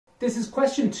This is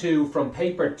question 2 from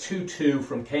paper 2-2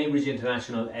 from Cambridge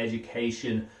International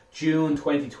Education, June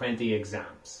 2020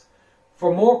 exams.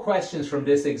 For more questions from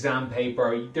this exam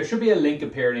paper, there should be a link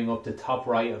appearing up the top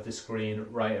right of the screen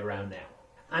right around now.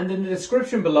 And in the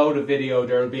description below the video,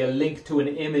 there will be a link to an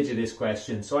image of this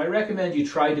question, so I recommend you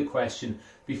try the question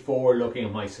before looking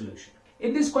at my solution.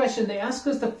 In this question, they ask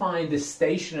us to find the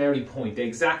stationary point, the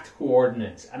exact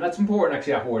coordinates, and that's important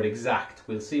actually, that word exact.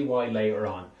 We'll see why later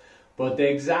on. But the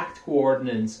exact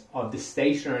coordinates of the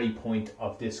stationary point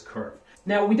of this curve.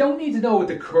 Now, we don't need to know what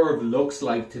the curve looks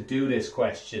like to do this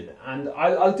question, and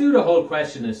I'll do the whole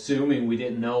question assuming we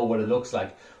didn't know what it looks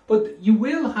like. But you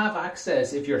will have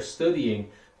access, if you're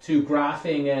studying, to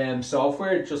graphing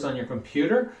software just on your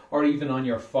computer or even on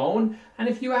your phone. And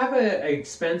if you have an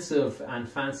expensive and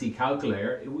fancy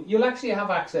calculator, you'll actually have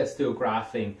access to a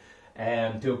graphing,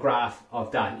 to a graph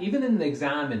of that, even in the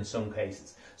exam in some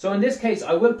cases. So in this case,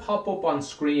 I will pop up on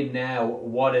screen now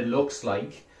what it looks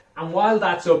like. And while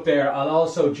that's up there, I'll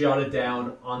also jot it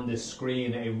down on the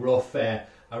screen, a rough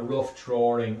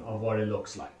drawing of what it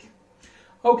looks like.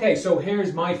 Okay, so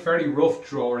here's my very rough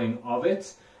drawing of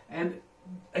it. And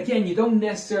again, you don't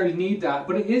necessarily need that,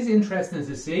 but it is interesting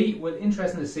to see. Well,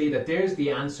 interesting to see that there's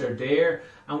the answer there,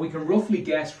 and we can roughly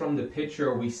guess from the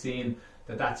picture we've seen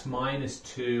that that's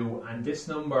 -2, and this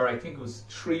number I think was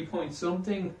 3 point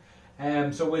something.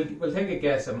 So we'll take a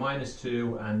guess at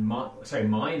 -2 and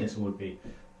minus would be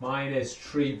minus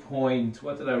 3 point,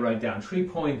 what did I write down?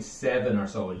 3.7 or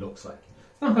so it looks like.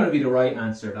 It's not going to be the right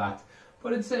answer that,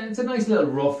 but it's a nice little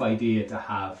rough idea to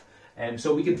have.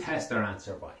 So we can test our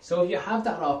answer by. So if you have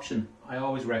that option, I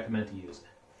always recommend to use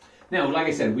it. Now, like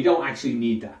I said, we don't actually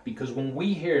need that, because when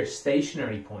we hear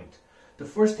stationary point, the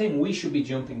first thing we should be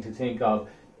jumping to think of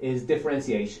is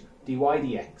differentiation, dy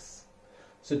dx.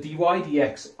 So dy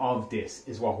dx of this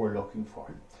is what we're looking for.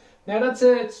 Now it's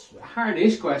a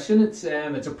hard-ish question. It's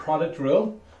a product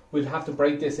rule. We'll have to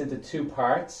break this into 2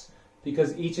 parts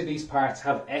because each of these parts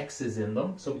have x's in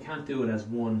them, so we can't do it as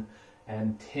one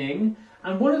thing.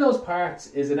 And one of those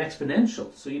parts is an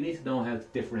exponential, so you need to know how to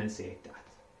differentiate that.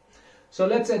 So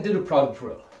let's do the product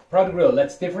rule. Product rule,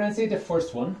 let's differentiate the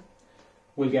first one.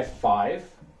 We'll get 5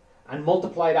 and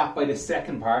multiply that by the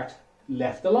second part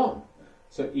left alone.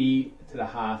 So e to the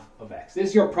half of x. This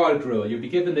is your product rule. You'll be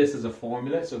given this as a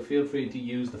formula, so feel free to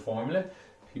use the formula.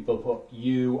 People put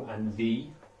u and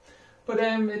v. But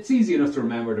it's easy enough to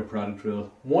remember the product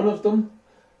rule. One of them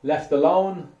left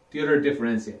alone, the other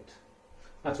differentiate.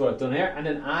 That's what I've done here. And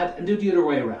then add and do the other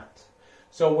way around.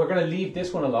 So we're going to leave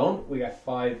this one alone. We get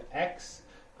 5x.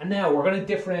 And now we're going to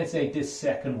differentiate this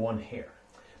second one here.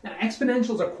 Now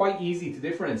exponentials are quite easy to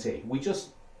differentiate. We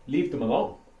just leave them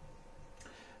alone.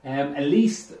 At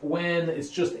least when it's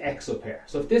just x up here.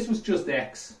 So if this was just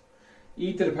x,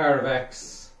 e to the power of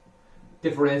x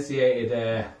differentiated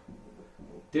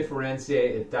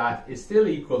that is still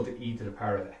equal to e to the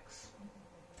power of x.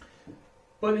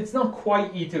 But it's not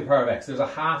quite e to the power of x. There's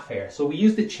a half here. So we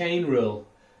use the chain rule.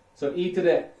 So e to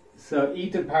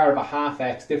the power of a half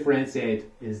x differentiate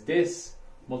is this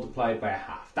multiplied by a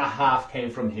half. That half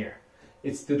came from here.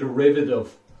 It's the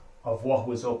derivative of what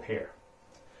was up here.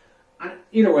 And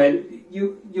either way,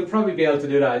 you'll probably be able to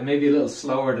do that maybe a little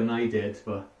slower than I did,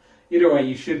 but either way,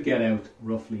 you should get out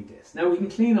roughly this. Now we can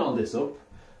clean all this up.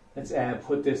 Let's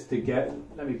put this together.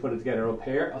 Let me put it together up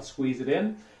here. I'll squeeze it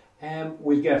in.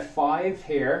 We'll get 5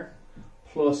 here,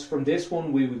 plus from this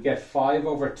one we would get 5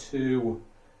 over 2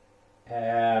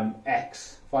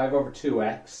 x, 5 over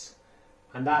 2x,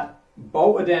 and that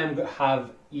both of them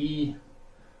have e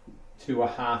to a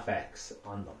half x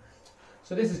on them.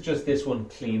 So this is just this one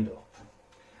cleaned up.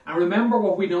 And remember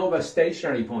what we know about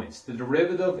stationary points. The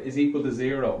derivative is equal to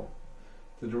 0.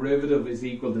 The derivative is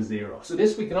equal to 0. So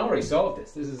this, we can already solve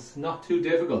this. This is not too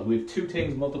difficult. We have 2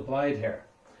 things multiplied here.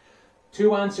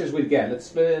 2 answers we'd get. Let's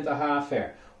split it into half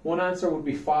here. One answer would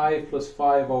be 5 plus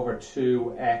 5 over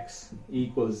 2x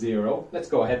equals 0. Let's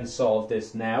go ahead and solve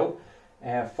this now.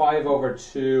 5 over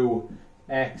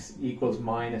 2x equals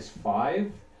minus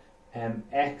 5.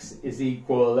 X is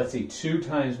equal, let's see, 2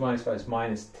 times minus 5 is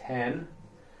minus 10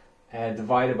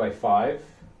 divided by 5.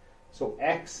 So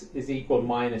x is equal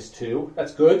minus 2.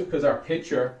 That's good because our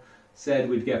picture said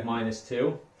we'd get minus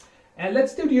 2. And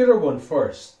let's do the other one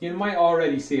first. You might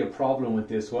already see a problem with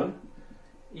this one.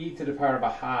 E to the power of a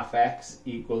half x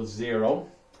equals 0.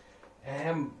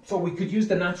 So we could use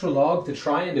the natural log to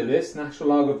try and do this. Natural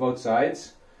log of both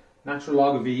sides. Natural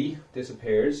log of e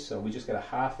disappears, so we just get a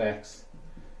half x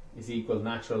is equal to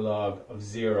natural log of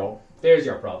 0. There's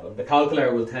your problem. The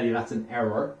calculator will tell you that's an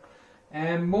error.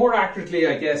 More accurately,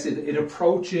 I guess, it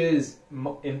approaches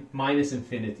minus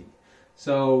infinity.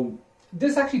 So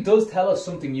this actually does tell us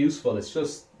something useful. It's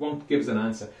just won't give us an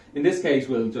answer. In this case,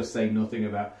 we'll just say nothing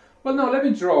about. Well, no, let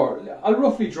me draw. I'll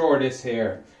roughly draw this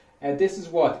here. This is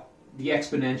what the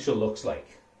exponential looks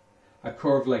like. A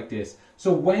curve like this.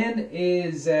 So when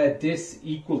is this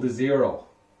equal to 0?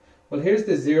 Well, here's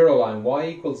the 0 line. Y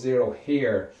equals 0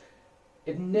 here.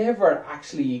 It never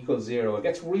actually equals 0. It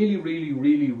gets really, really,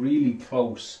 really, really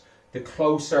close. The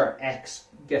closer x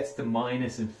gets to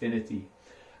minus infinity.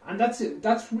 And that's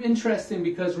interesting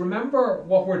because remember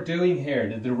what we're doing here.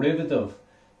 The derivative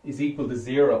is equal to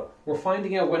 0. We're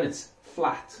finding out when it's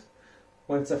flat.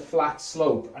 When it's a flat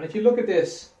slope. And if you look at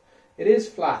this, it is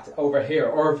flat over here.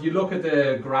 Or if you look at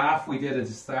the graph we did at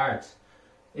the start,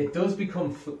 it does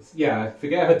become, yeah,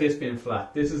 forget about this being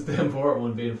flat. This is the important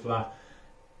one, being flat.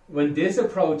 When this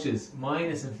approaches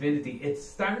minus infinity, it's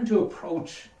starting to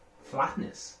approach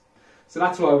flatness. So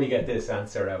that's why we get this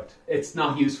answer out. It's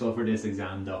not useful for this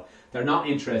exam though. They're not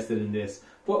interested in this.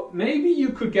 But maybe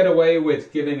you could get away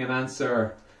with giving an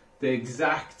answer the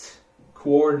exact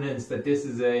coordinates that this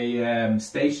is a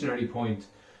stationary point.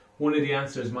 One of the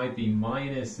answers might be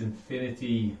minus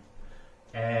infinity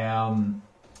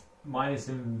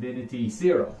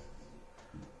 0.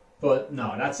 But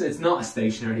no, it's not a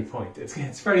stationary point.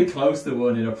 It's very close to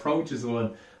one. It approaches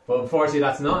one. But unfortunately,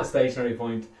 that's not a stationary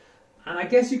point. And I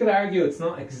guess you could argue it's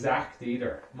not exact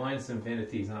either. Minus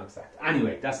infinity is not exact.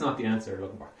 Anyway, that's not the answer we're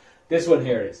looking for. This one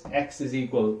here is x is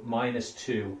equal minus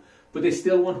 2. But they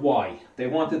still want y. They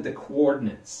wanted the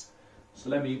coordinates.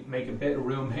 So let me make a bit of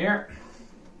room here.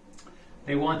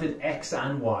 They wanted x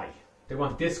and y. They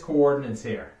want this coordinates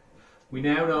here. We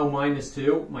now know minus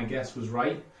 2. My guess was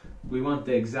right. We want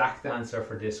the exact answer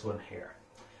for this one here.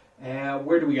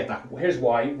 Where do we get that? Here's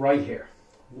y right here.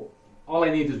 All I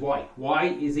need is y.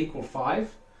 Y is equal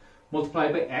 5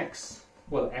 multiplied by x.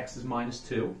 Well, x is minus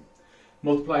 2.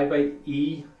 Multiplied by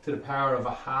e to the power of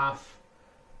a half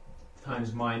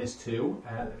times minus 2.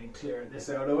 Let me clear this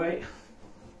out of the way.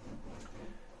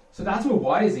 So that's what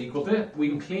y is equal to. We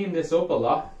can clean this up a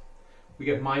lot. We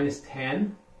get minus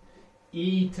 10.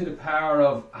 E to the power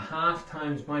of a half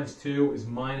times minus 2 is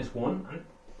minus 1. And,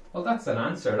 well, that's an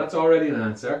answer. That's already an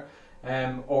answer.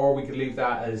 Or we could leave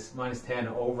that as minus 10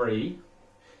 over e.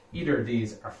 Either of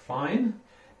these are fine.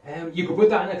 You could put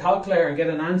that in a calculator and get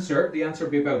an answer. The answer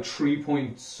would be about 3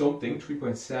 point something,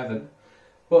 3.7.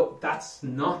 But that's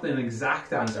not an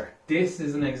exact answer. This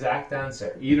is an exact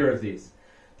answer. Either of these.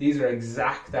 These are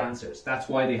exact answers. That's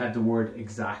why they had the word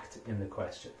exact in the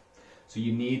question. So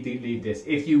you need to leave this.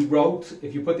 If you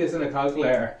put this in a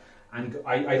calculator, and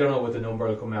I don't know what the number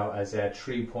will come out as,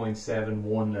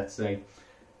 3.71, let's say.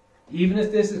 Even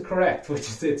if this is correct,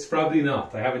 which it's probably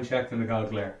not, I haven't checked in the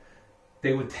calculator,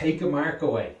 they would take a mark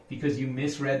away because you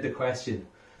misread the question.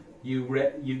 You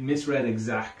misread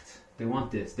exact. They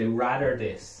want this. They rather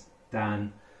this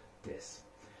than this.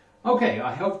 Okay,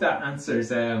 I hope that answers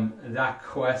that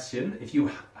question. If you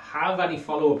have any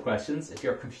follow-up questions, if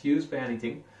you're confused by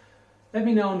anything, let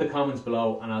me know in the comments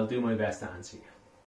below and I'll do my best to answer you.